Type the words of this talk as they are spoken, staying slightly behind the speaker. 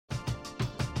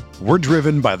We're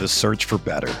driven by the search for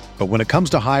better. But when it comes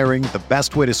to hiring, the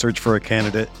best way to search for a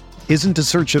candidate isn't to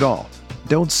search at all.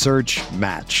 Don't search,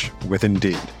 match with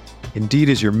Indeed. Indeed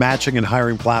is your matching and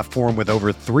hiring platform with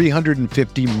over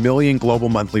 350 million global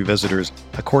monthly visitors,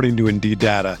 according to Indeed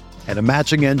data, and a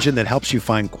matching engine that helps you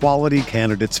find quality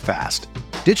candidates fast.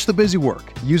 Ditch the busy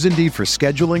work. Use Indeed for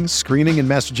scheduling, screening, and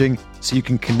messaging so you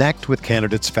can connect with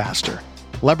candidates faster.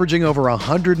 Leveraging over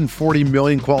 140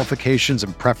 million qualifications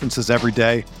and preferences every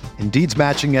day, Indeed's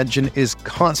matching engine is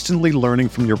constantly learning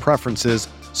from your preferences,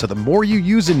 so the more you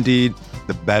use Indeed,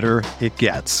 the better it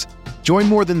gets. Join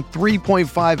more than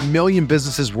 3.5 million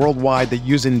businesses worldwide that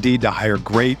use Indeed to hire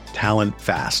great talent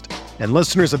fast. And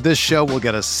listeners of this show will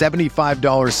get a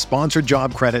 $75 sponsored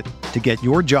job credit to get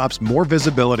your jobs more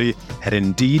visibility at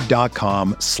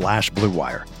Indeed.com/Blue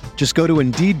Wire. Just go to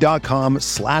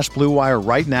Indeed.com/Blue Wire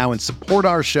right now and support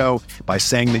our show by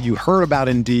saying that you heard about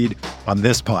Indeed on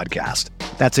this podcast.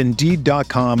 That's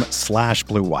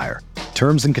Indeed.com/Blue Wire.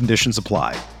 Terms and conditions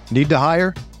apply. Need to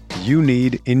hire? You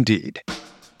need Indeed.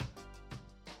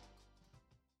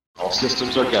 All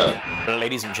systems are go.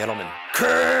 Ladies and gentlemen,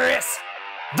 Chris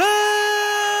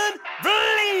Van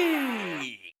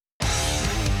Vliet.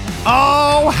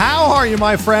 Oh, how are you,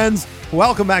 my friends?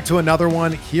 Welcome back to another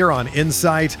one here on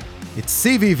Insight. It's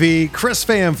CVV, Chris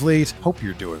Van Vliet. Hope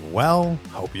you're doing well.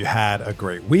 Hope you had a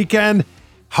great weekend.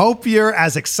 Hope you're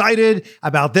as excited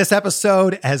about this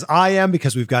episode as I am,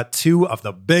 because we've got two of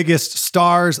the biggest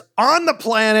stars on the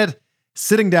planet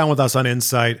sitting down with us on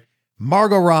Insight.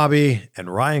 Margot Robbie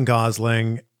and Ryan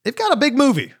Gosling. They've got a big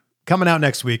movie coming out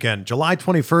next weekend, July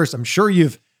 21st. I'm sure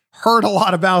you've heard a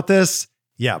lot about this.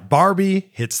 Yeah, Barbie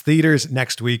hits theaters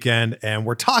next weekend, and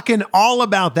we're talking all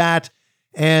about that.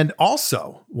 And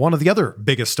also, one of the other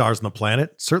biggest stars on the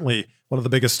planet, certainly one of the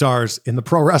biggest stars in the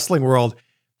pro wrestling world,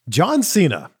 John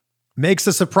Cena, makes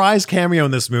a surprise cameo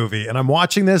in this movie. And I'm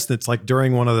watching this, and it's like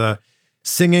during one of the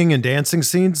singing and dancing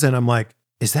scenes, and I'm like,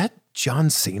 is that John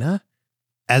Cena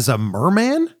as a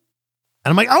merman? And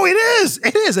I'm like, oh, it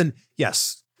is. And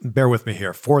yes, bear with me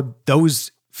here. For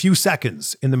those few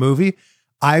seconds in the movie,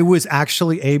 I was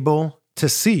actually able to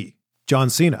see John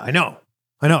Cena. I know,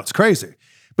 it's crazy.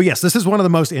 But yes, this is one of the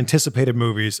most anticipated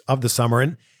movies of the summer.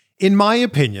 And in my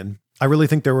opinion, I really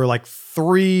think there were like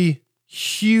three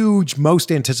huge, most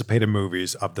anticipated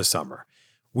movies of the summer.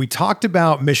 We talked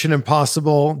about Mission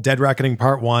Impossible: Dead Reckoning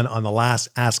Part 1 on the last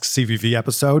Ask CVV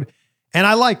episode, and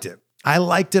I liked it. I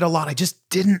liked it a lot. I just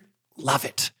didn't love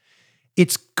it.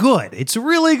 It's good. It's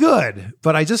really good.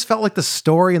 But I just felt like the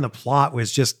story and the plot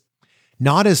was just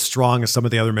not as strong as some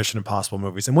of the other Mission Impossible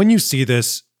movies. And when you see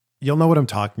this, you'll know what I'm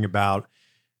talking about.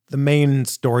 The main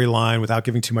storyline, without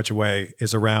giving too much away,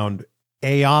 is around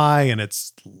AI, and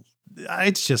it's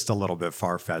just a little bit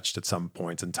far-fetched at some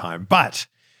points in time. But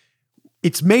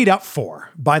it's made up for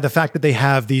by the fact that they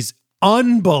have these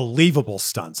unbelievable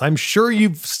stunts. I'm sure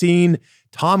you've seen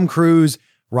Tom Cruise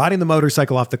riding the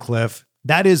motorcycle off the cliff.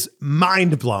 That is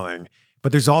mind-blowing.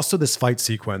 But there's also this fight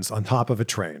sequence on top of a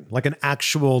train, like an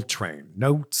actual train.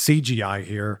 No CGI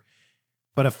here,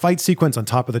 but a fight sequence on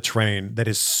top of the train that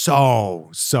is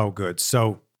so good.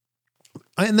 So,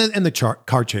 and the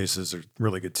car chases are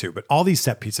really good too. But all these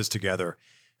set pieces together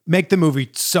make the movie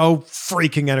so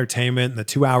freaking entertainment. And the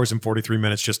 2 hours and 43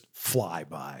 minutes just fly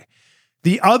by.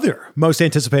 The other most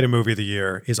anticipated movie of the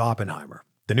year is Oppenheimer,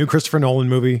 the new Christopher Nolan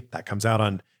movie that comes out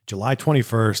on July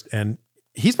 21st. And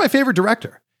he's my favorite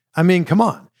director. I mean, come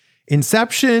on.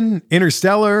 Inception,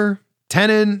 Interstellar,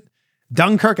 Tenet,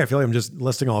 Dunkirk. I feel like I'm just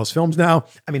listing all his films now.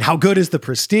 I mean, how good is The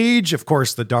Prestige? Of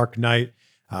course, The Dark Knight,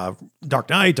 Dark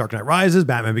Knight Rises,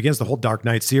 Batman Begins, the whole Dark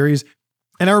Knight series.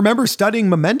 And I remember studying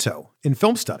Memento in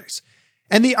film studies.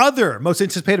 And the other most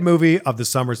anticipated movie of the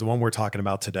summer is the one we're talking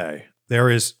about today. There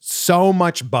is so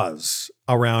much buzz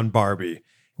around Barbie.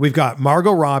 We've got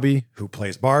Margot Robbie, who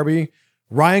plays Barbie,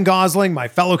 Ryan Gosling, my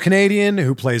fellow Canadian,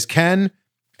 who plays Ken.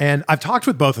 And I've talked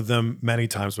with both of them many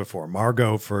times before.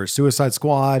 Margot for Suicide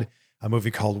Squad, a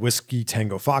movie called Whiskey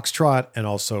Tango Foxtrot, and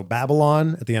also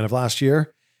Babylon at the end of last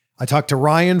year. I talked to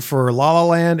Ryan for La La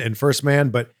Land and First Man,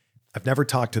 but I've never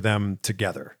talked to them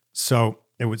together. So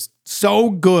it was so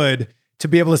good to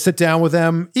be able to sit down with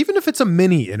them, even if it's a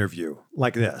mini interview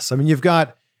like this. I mean, you've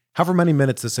got however many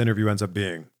minutes this interview ends up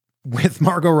being with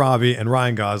Margot Robbie and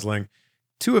Ryan Gosling,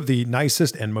 two of the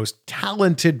nicest and most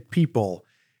talented people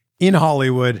in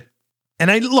Hollywood.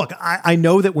 And I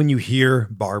know that when you hear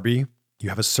Barbie, you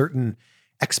have a certain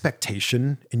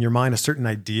expectation in your mind, a certain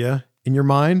idea in your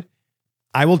mind.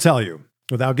 I will tell you,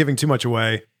 without giving too much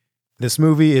away, this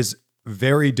movie is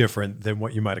very different than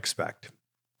what you might expect.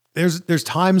 There's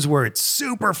times where it's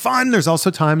super fun. There's also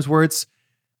times where it's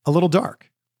a little dark.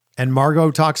 And Margot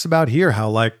talks about here how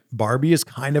like Barbie is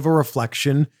kind of a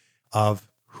reflection of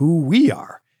who we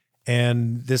are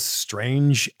and this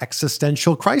strange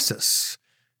existential crisis.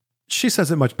 She says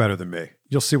it much better than me.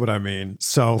 You'll see what I mean.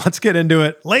 So let's get into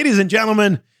it. Ladies and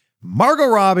gentlemen, Margot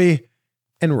Robbie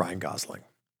and Ryan Gosling.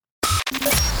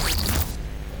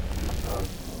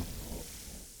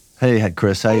 Hey,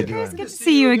 Chris, how you doing? It's good to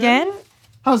see you again.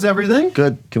 How's everything?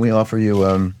 Good. Can we offer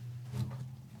you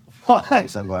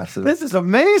sunglasses? This is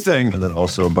amazing. And then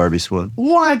also a Barbie swan.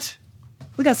 What?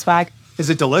 We got swag. Is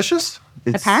it delicious?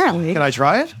 Apparently. Can I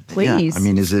try it? Please. Yeah. I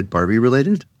mean, is it Barbie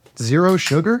related? Zero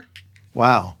sugar?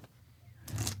 Wow.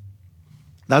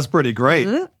 That's pretty great.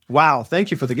 Wow. Thank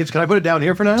you for the gifts. Can I put it down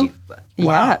here for now?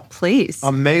 Yeah, please.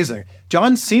 Amazing.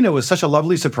 John Cena was such a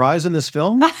lovely surprise in this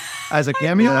film as a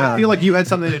cameo. I feel like you had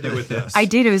something to do with this. I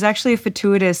did. It was actually a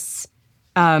fortuitous.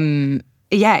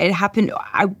 It happened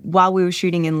while we were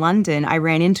shooting in London. I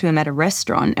ran into him at a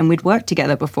restaurant and we'd worked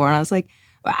together before. And I was like,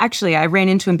 well, actually, I ran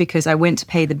into him because I went to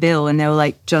pay the bill and they were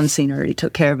like, John Cena already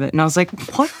took care of it. And I was like,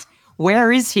 what?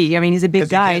 Where is he? I mean, he's a big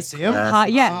guy. You can't see him?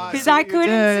 Because I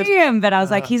couldn't see him. But I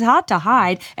was like, he's hard to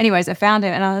hide. Anyways, I found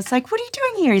him and I was like, what are you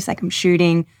doing here? He's like, I'm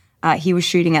shooting. He was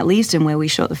shooting at Leaston where we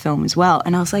shot the film as well.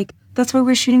 And I was like, that's where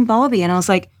we're shooting Barbie. And I was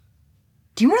like,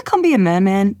 do you want to come be a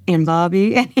merman in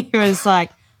Barbie? And he was like,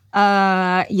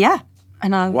 yeah.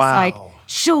 And I was like,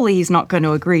 surely he's not going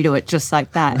to agree to it just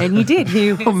like that. And he did.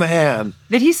 Oh, man.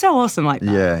 But he's so awesome like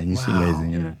that. Yeah, he's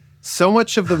amazing. Yeah. So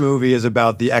much of the movie is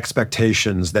about the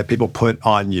expectations that people put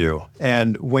on you.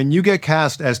 And when you get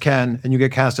cast as Ken and you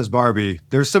get cast as Barbie,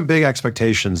 there's some big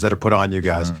expectations that are put on you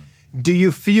guys. Do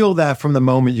you feel that from the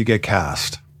moment you get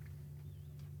cast?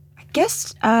 I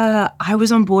guess I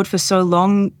was on board for so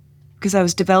long because I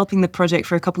was developing the project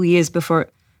for a couple of years before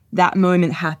that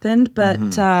moment happened.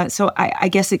 But so I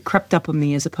guess it crept up on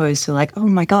me as opposed to like, oh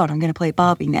my God, I'm going to play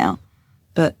Barbie now.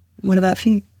 But what about for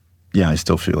you? Yeah, I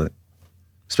still feel it.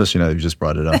 Especially now that you just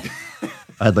brought it up.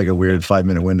 I had like a weird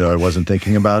 5-minute window. I wasn't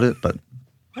thinking about it, but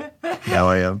now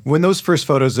I am. When those first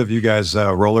photos of you guys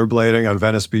rollerblading on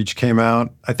Venice Beach came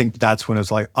out, I think that's when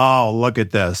it's like, oh, look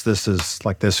at this. This is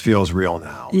like, this feels real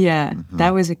now. Yeah,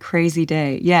 that was a crazy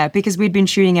day. Yeah, because we'd been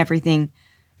shooting everything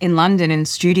in London in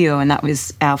studio, and that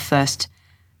was our first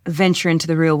venture into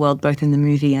the real world, both in the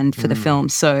movie and for the film.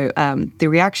 So the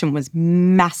reaction was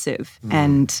massive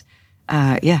and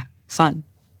fun.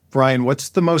 Brian, what's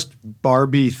the most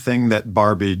Barbie thing that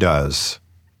Barbie does?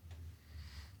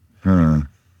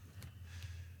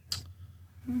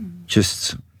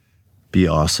 Just be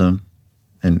awesome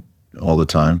and all the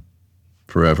time,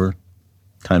 forever.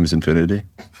 Time is infinity.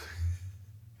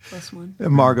 Plus one.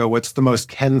 Margot, what's the most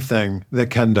Ken thing that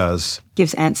Ken does?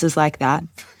 Gives answers like that.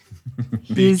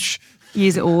 Beach.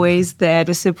 He's always there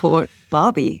to support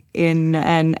Barbie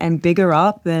and big her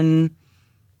up and,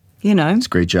 you know. It's a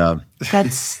great job.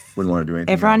 That's Wouldn't want to do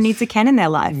anything everyone else. needs a Ken in their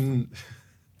life.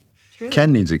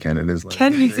 Ken needs a Ken in his life.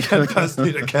 Ken needs a Ken does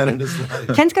need a Ken in his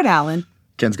life. Ken's got Alan.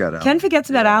 Ken's got Alan. Ken forgets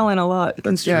about Alan a lot,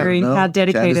 considering how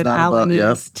dedicated Alan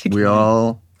is to We Ken.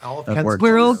 all All of have Ken's, worked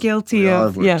We're all together. guilty We all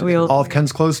of, have worked we all. all of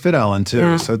Ken's clothes fit Alan too,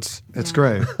 Yeah. so it's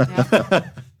great. Yeah.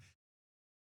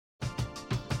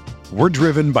 We're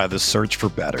driven by the search for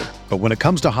better. But when it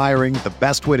comes to hiring, the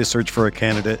best way to search for a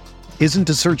candidate isn't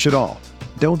to search at all.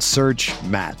 Don't search,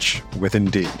 match with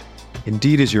Indeed.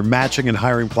 Indeed is your matching and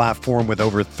hiring platform with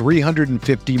over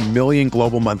 350 million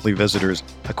global monthly visitors,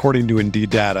 according to Indeed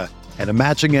data, and a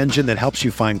matching engine that helps you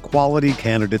find quality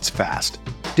candidates fast.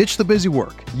 Ditch the busy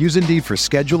work. Use Indeed for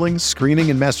scheduling,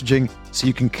 screening, and messaging so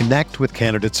you can connect with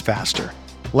candidates faster.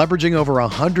 Leveraging over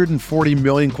 140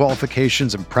 million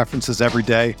qualifications and preferences every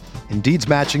day, Indeed's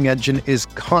matching engine is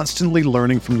constantly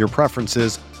learning from your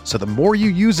preferences, so the more you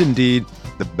use Indeed,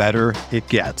 the better it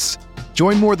gets.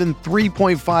 Join more than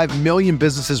 3.5 million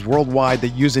businesses worldwide that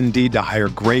use Indeed to hire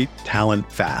great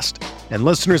talent fast. And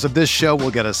listeners of this show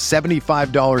will get a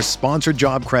 $75 sponsored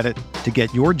job credit to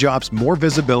get your jobs more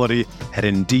visibility at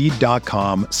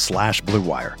Indeed.com/Blue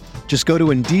Wire. Just go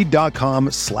to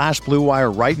Indeed.com/Blue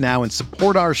Wire right now and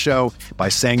support our show by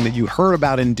saying that you heard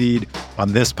about Indeed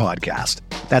on this podcast.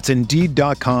 That's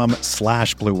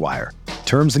Indeed.com/Blue Wire.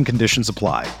 Terms and conditions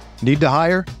apply. Need to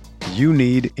hire? You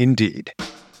need Indeed.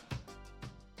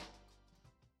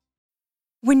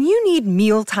 When you need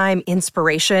mealtime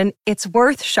inspiration, it's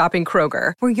worth shopping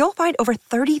Kroger, where you'll find over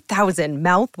 30,000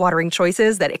 mouth-watering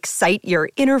choices that excite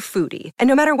your inner foodie. And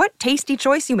no matter what tasty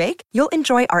choice you make, you'll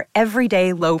enjoy our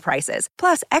everyday low prices,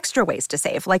 plus extra ways to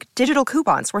save, like digital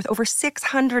coupons worth over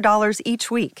 $600 each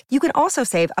week. You can also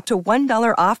save up to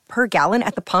 $1 off per gallon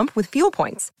at the pump with fuel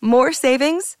points. More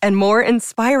savings and more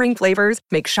inspiring flavors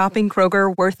make shopping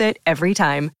Kroger worth it every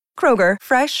time. Kroger,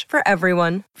 fresh for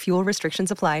everyone. Fuel restrictions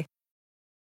apply.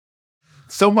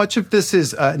 So much of this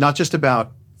is not just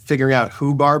about figuring out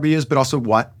who Barbie is, but also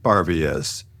what Barbie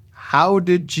is. How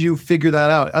did you figure that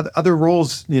out? Other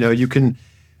roles, you can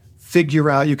figure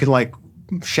out, you can like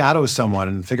shadow someone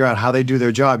and figure out how they do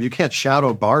their job. You can't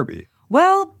shadow Barbie.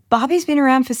 Well, Barbie's been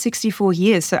around for 64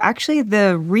 years. So actually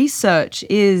the research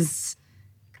is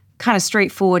kind of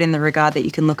straightforward in the regard that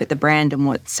you can look at the brand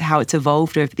and how it's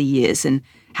evolved over the years and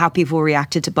how people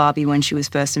reacted to Barbie when she was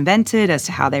first invented, as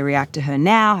to how they react to her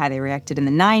now, how they reacted in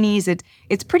the 90s.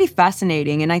 It's pretty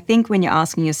fascinating. And I think when you're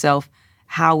asking yourself,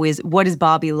 what is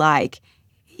Barbie like?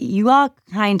 You are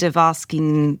kind of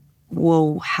asking,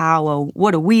 well,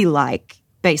 what are we like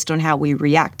based on how we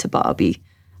react to Barbie?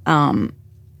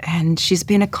 And she's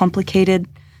been a complicated,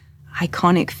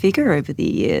 iconic figure over the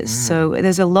years. So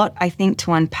there's a lot, I think,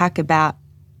 to unpack about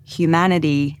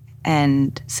humanity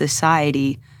and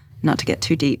society, not to get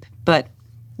too deep. But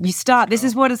this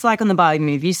is what it's like on the Barbie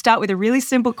movie. You start with a really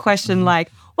simple question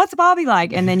like, what's Barbie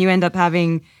like? And then you end up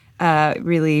having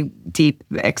really deep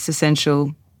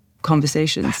existential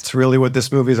conversations. That's really what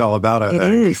this movie is all about, I think.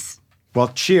 It is. Well,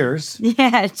 cheers.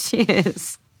 Yeah,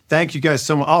 cheers. Thank you guys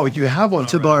so much. Oh, you have one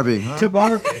To Barbie. To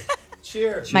Barbie.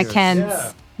 Cheers. My Kens.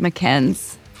 Yeah. My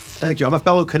Kens. Thank you. I'm a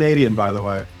fellow Canadian, by the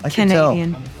way. I can tell.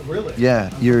 Canadian. Really?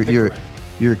 Yeah,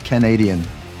 you're Canadian.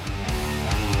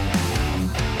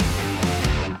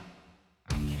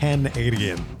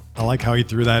 Canadian. I like how he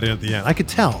threw that in at the end. I could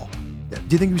tell. Do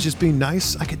you think he was just being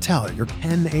nice? I could tell. You're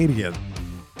Canadian.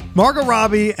 Margot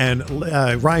Robbie and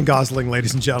Ryan Gosling,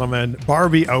 ladies and gentlemen.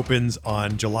 Barbie opens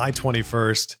on July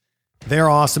 21st. They're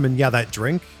awesome. And yeah, that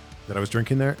drink that I was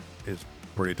drinking there is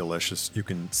pretty delicious. You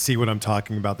can see what I'm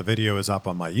talking about. The video is up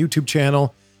on my YouTube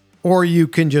channel, or you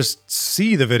can just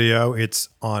see the video. It's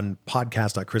on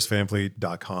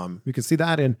podcast.chrisvanfleet.com. You can see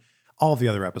that in all of the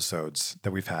other episodes that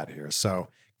we've had here. So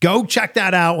go check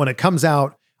that out when it comes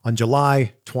out on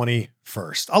July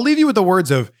 21st. I'll leave you with the words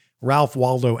of Ralph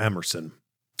Waldo Emerson.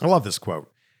 I love this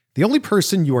quote. The only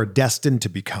person you are destined to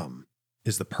become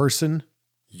is the person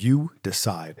you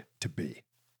decide to be.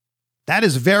 That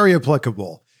is very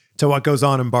applicable to what goes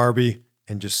on in Barbie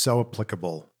and just so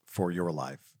applicable for your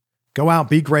life. Go out,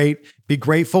 be great, be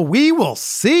grateful. We will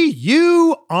see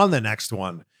you on the next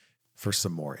one for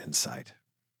some more insight.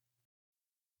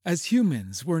 As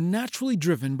humans, we're naturally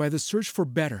driven by the search for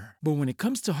better. But when it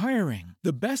comes to hiring,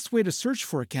 the best way to search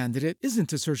for a candidate isn't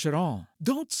to search at all.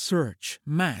 Don't search,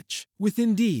 match with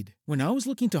Indeed. When I was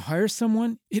looking to hire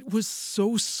someone, it was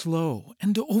so slow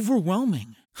and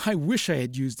overwhelming. I wish I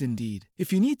had used Indeed.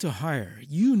 If you need to hire,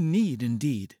 you need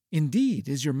Indeed. Indeed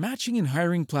is your matching and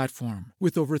hiring platform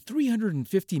with over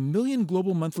 350 million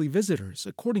global monthly visitors,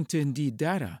 according to Indeed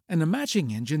data, and a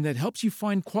matching engine that helps you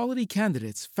find quality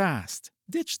candidates fast.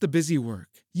 Ditch the busy work.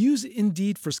 Use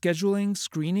Indeed for scheduling,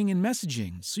 screening, and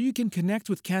messaging so you can connect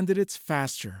with candidates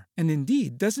faster. And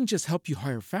Indeed doesn't just help you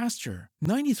hire faster.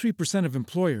 93% of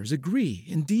employers agree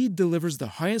Indeed delivers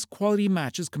the highest quality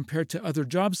matches compared to other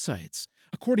job sites,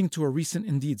 according to a recent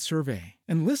Indeed survey.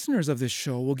 And listeners of this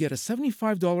show will get a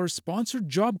 $75 sponsored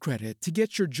job credit to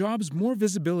get your jobs more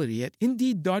visibility at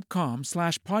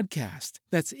Indeed.com/podcast.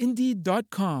 That's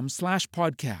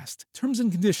Indeed.com/podcast. Terms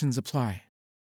and conditions apply.